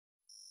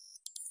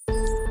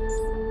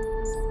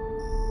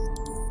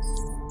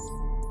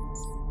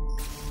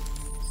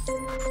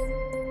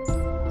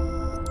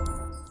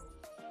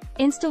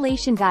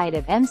Installation Guide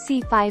of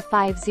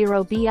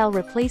MC550BL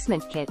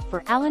Replacement Kit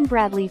for Allen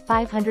Bradley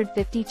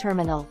 550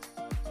 Terminal.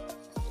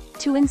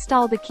 To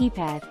install the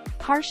keypad,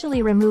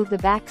 partially remove the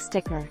back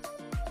sticker.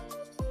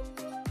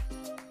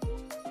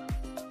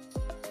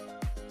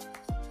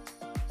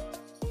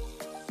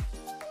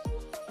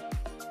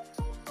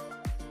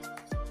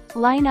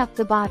 Line up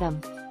the bottom.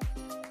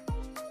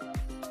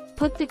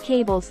 Put the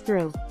cables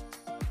through.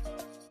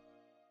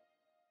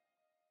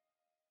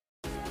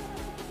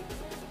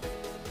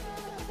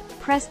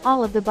 Press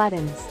all of the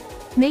buttons.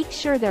 Make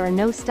sure there are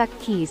no stuck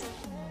keys.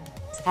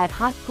 Add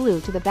hot glue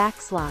to the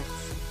back slots.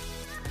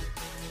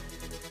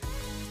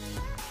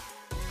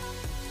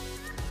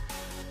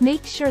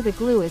 Make sure the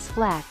glue is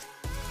flat.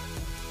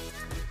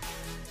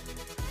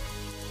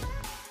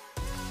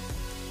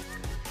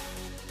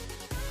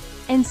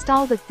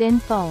 Install the thin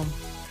foam.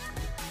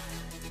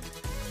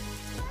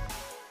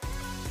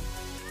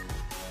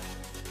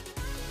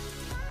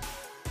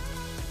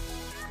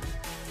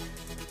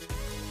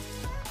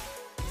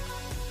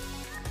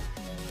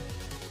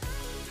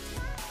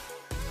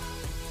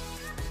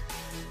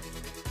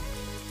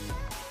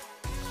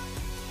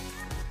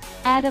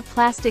 Add a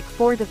plastic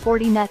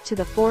 4-40 nut to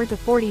the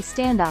 4-40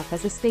 standoff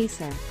as a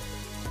spacer.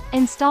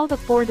 Install the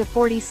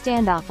 4-40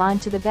 standoff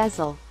onto the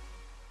bezel.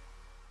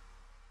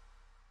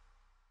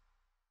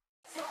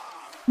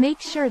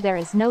 Make sure there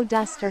is no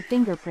dust or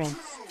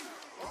fingerprints.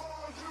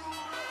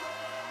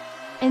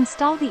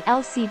 Install the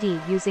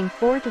LCD using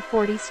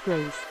 4-40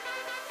 screws.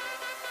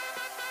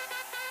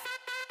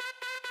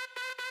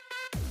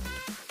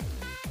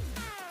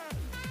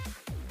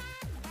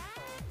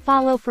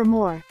 Follow for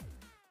more.